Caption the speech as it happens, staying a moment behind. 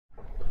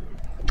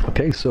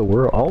Okay, so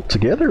we're all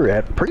together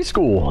at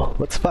preschool.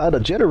 Let's find a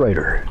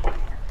generator.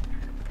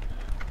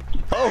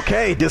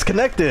 Okay,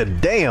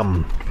 disconnected.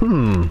 Damn.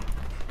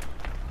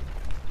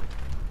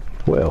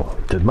 Well,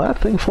 did my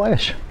thing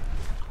flash?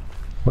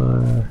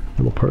 My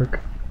little perk.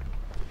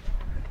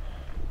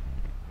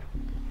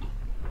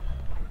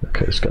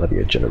 Okay, there's gotta be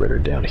a generator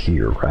down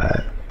here,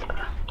 right?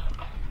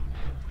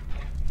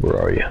 Where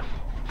are you?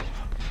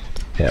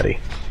 Howdy.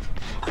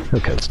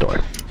 Okay, let's start.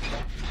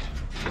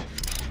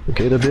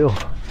 Okay, there, Bill.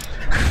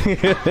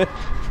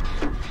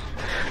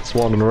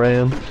 Swanning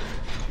around.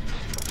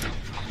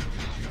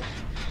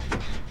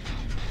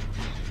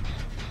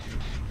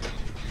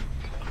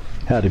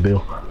 Howdy,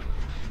 Bill.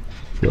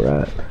 You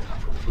alright?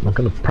 I'm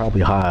gonna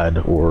probably hide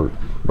or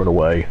run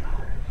away.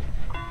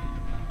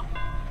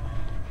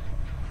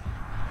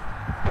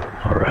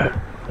 Alright.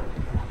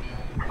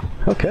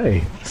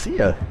 Okay, see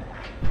ya.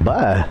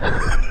 Bye.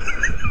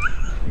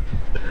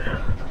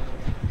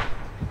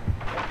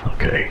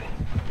 Okay.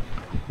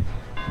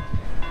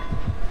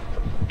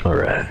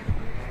 Alright.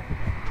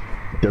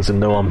 Doesn't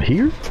know I'm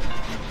here?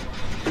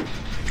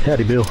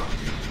 Howdy, Bill.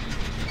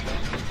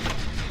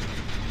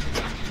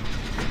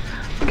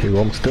 Okay, we're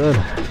almost done.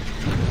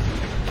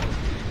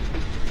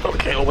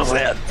 Okay, what was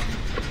that?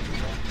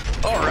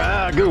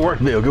 Alright, good work,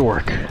 Bill, good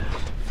work.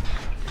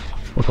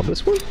 Look on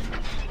this one.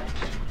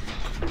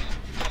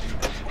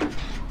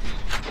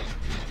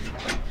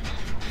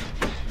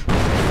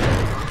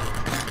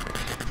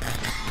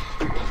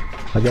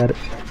 I got it.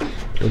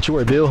 Don't you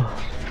worry, Bill.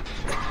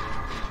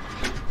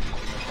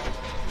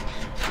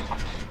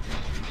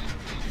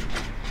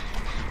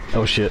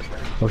 Oh shit.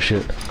 Oh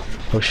shit.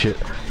 Oh shit.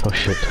 Oh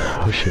shit.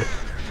 Oh shit.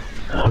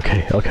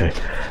 Okay, okay.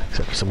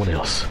 Except for someone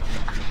else.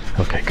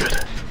 Okay, good.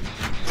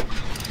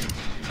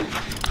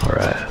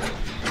 Alright.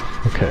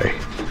 Okay.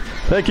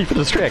 Thank you for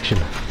the distraction.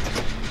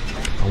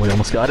 Oh, we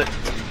almost got it.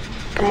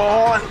 Come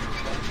on!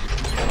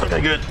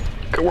 Okay, good.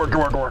 Good work, good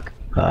work, good work.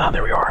 Ah,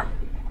 there we are.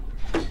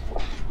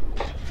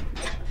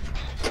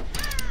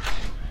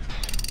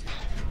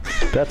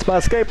 That's my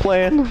escape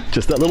plan.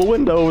 Just that little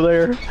window over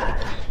there.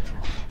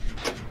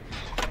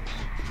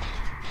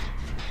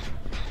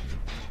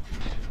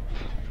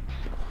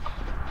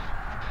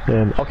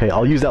 And okay,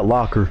 I'll use that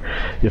locker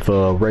if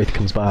a Wraith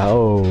comes by.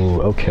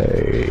 Oh,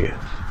 okay.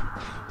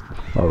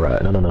 All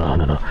right, no,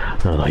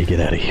 you get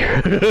out of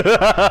here.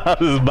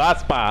 This is my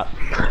spot.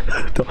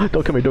 Don't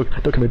come here, don't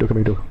come here, don't come here, don't come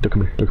here, don't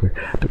come here, don't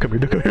come here,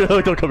 don't come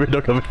here, don't come here,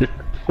 don't come here.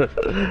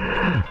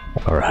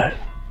 All right,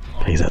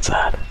 he's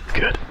outside.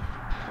 Good.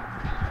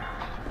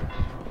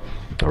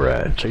 All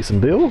right, chasing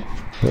Bill.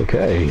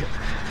 Okay.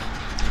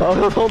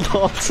 Oh, hold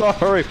on,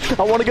 sorry.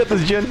 I want to get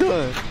this gen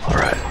done. All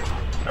right.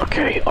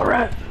 Okay. All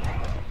right.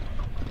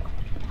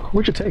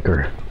 Where'd you take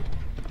her?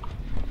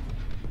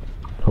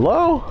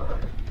 Hello?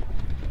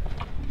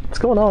 What's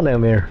going on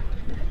down there?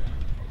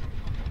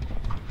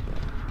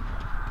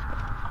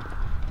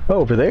 Oh,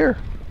 over there?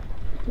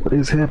 What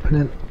is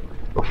happening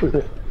over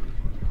there?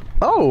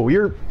 Oh,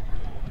 you're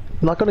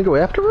not gonna go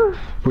after her?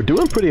 We're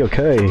doing pretty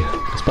okay,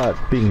 despite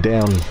being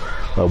down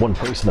one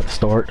person at the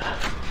start.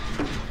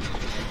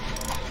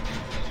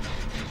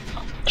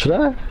 Should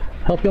I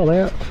help y'all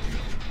out?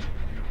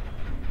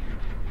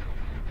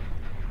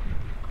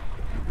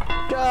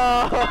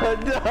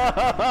 God, no!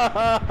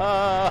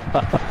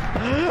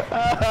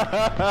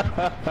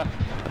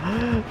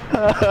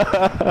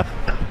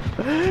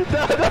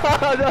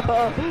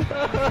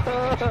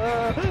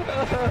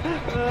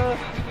 No.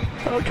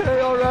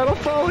 Okay, alright, I'll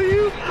follow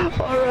you.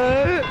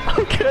 Alright,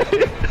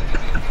 okay.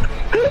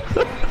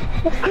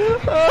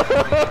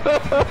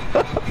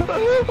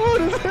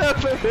 What is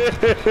happening?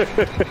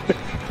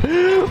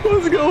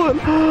 What's going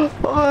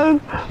on?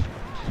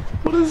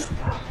 What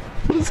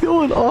is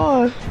going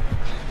on?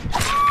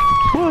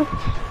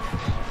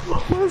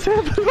 What is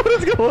happening? What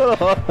is going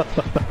on?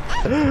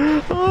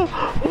 Oh,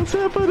 what's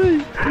happening?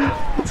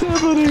 What's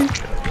happening?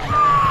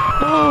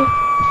 Oh,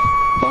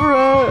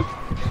 alright.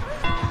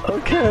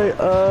 Okay,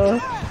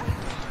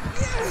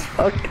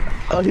 okay,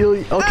 I'll heal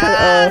you.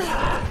 Okay,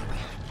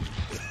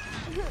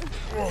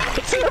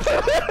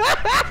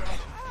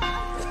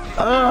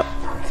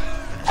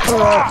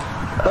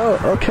 oh,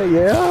 okay,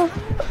 yeah.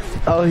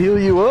 I'll heal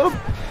you up.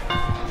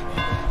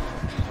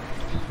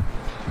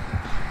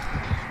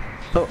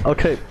 Oh,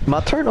 okay, my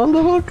turn on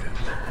the hook?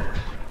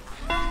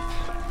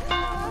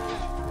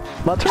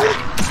 My turn?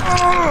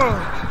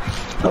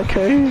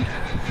 Okay.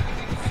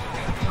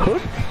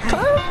 Hook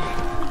time?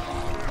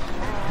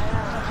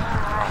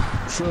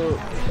 So,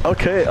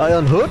 okay, I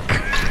unhook,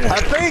 I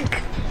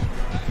think.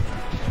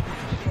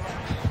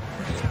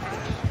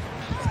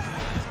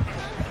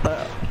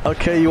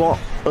 Okay, you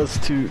want us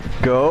to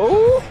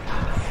go?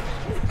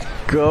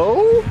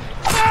 Go?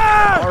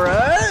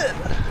 Alright.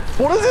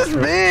 What does this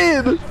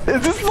mean?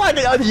 Is this like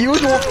an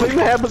unusual thing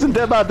that happens in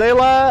Dead by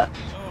Daylight?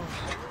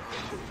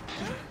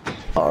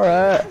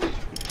 Alright.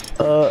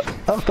 Oh,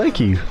 thank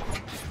you.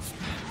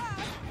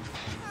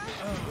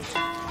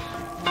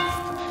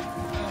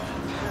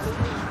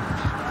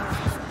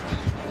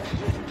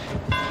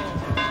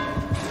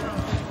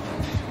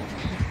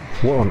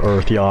 What on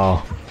earth, y'all?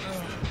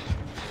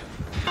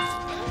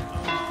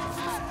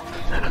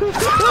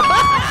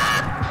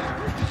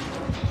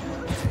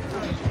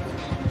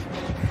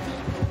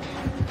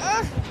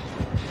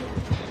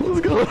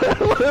 What's going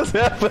on? What is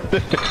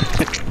happening?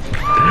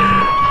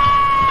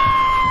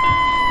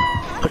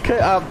 Okay,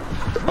 I'll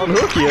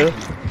unhook you.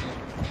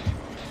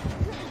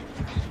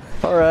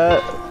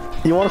 Alright.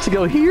 You want us to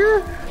go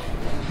here?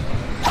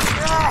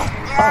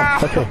 Oh,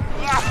 okay.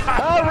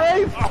 All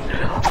right.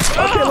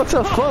 Okay, let's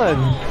have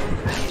fun.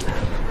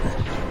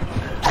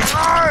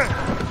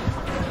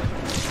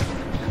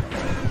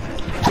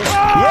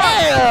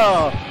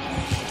 Yeah!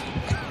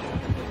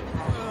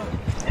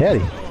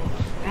 Hattie.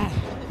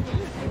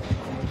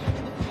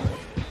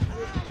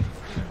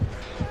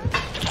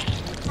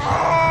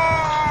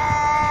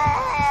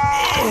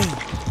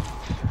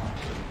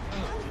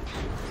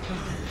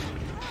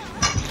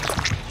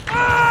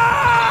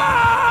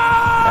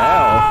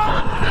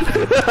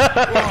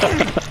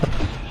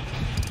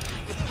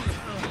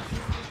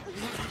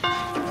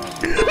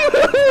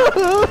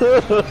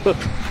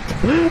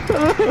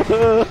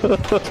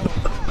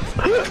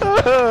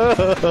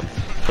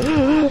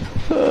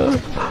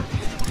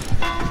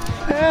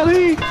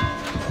 Allie!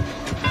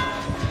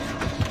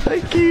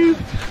 Thank you!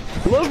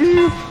 Love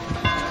you!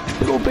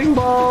 Little bing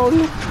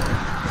bong!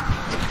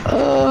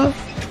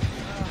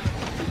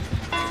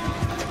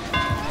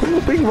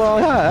 Little bing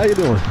bong, hi, how you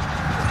doing?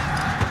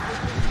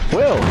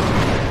 Well!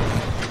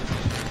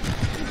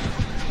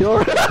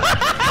 You're...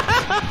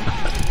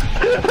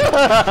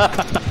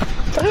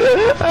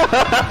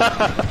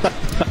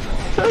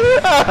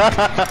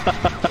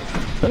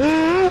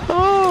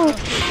 Oh,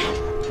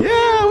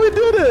 yeah, we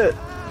did it!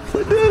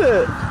 We did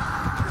it!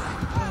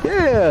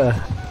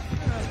 Yeah!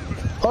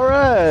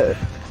 Alright!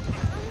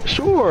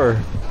 Sure!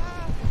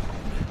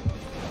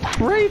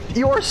 Wraith,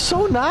 you are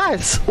so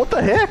nice! What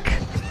the heck?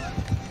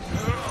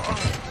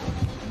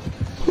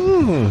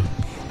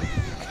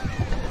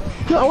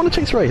 No, I want to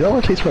chase Wraith. I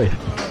want to chase Wraith.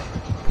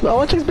 No, I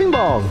want to chase Bing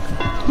Bong.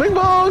 Bing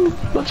Bong!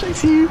 I'll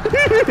chase you. Come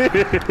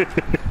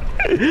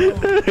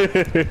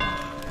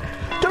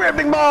here,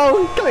 Bing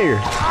Bong! Come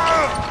here.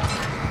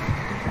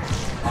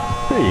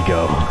 There you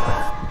go.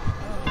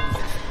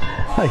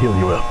 I heal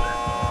you up.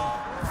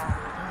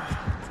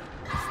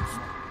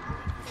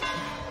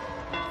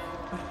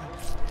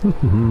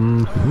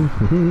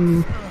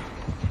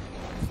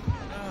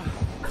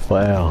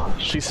 Wow,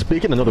 she's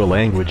speaking another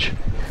language.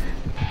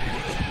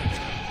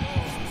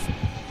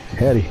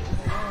 Hattie.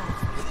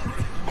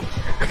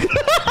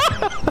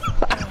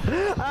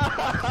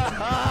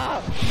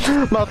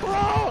 My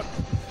throat!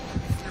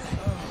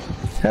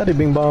 Hattie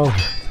Bing Bong.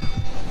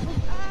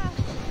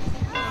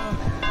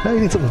 Hey, you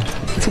need some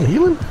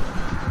healing?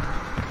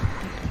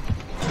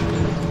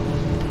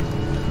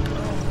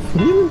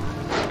 Healing?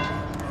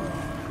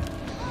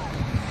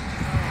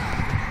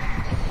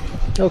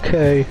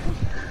 Okay.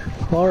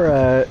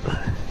 Alright.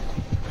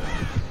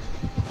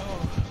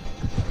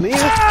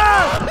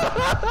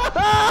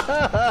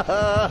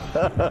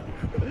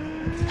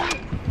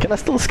 Can I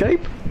still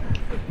escape?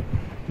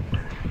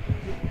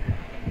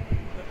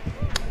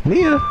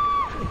 Nia!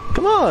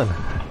 Come on!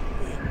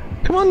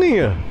 Come on,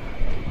 Nia!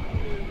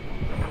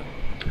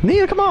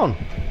 Nia, come on!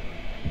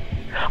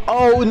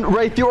 Oh,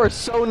 Wraith, you are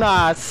so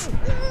nice!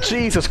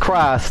 Jesus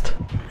Christ!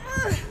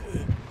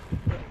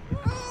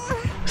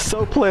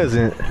 So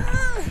pleasant.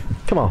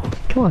 Come on,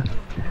 come on.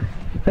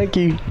 Thank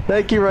you,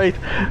 Wraith.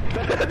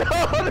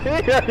 No,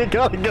 Nia, you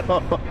gotta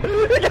go.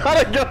 You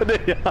gotta go,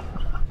 Nia.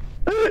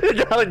 You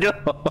gotta go.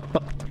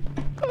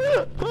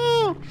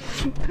 Oh,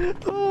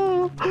 oh,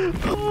 oh,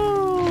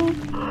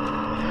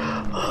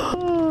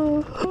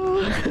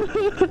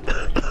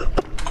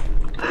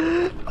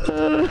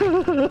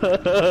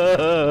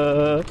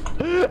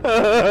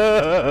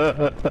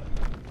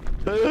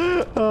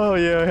 oh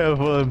yeah, have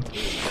fun.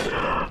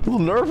 A little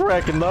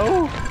nerve-wracking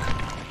though.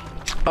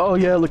 Oh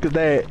yeah, look at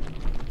that.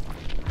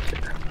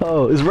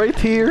 Oh, is Wraith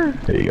here?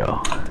 There you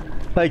go.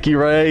 Thank you,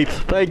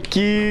 Wraith. Thank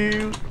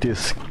you.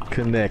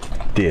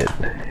 Disconnected.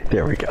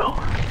 There we go.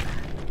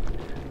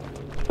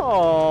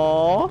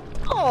 Aww.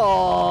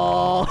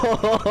 Aww.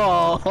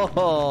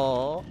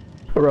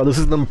 Alright, this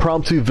is an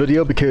impromptu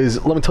video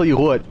because let me tell you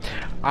what.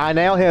 I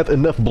now have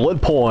enough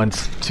blood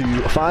points to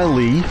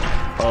finally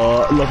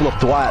level up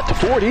Dwight to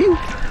 40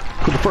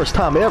 for the first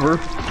time ever.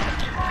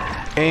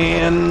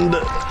 And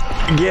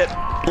get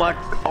like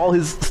all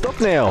his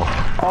stuff now.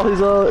 All his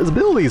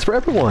abilities for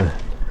everyone.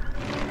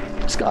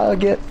 Just gotta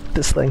get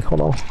this thing.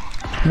 Hold on.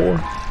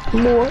 More.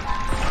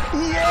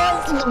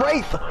 Yes!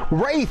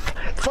 Wraith!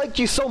 Thank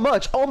you so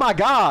much. Oh my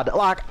god.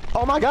 Like,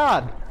 oh my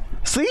god.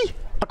 See?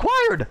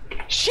 Acquired.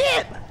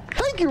 Shit!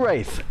 Thank you,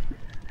 Wraith.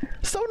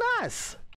 So nice.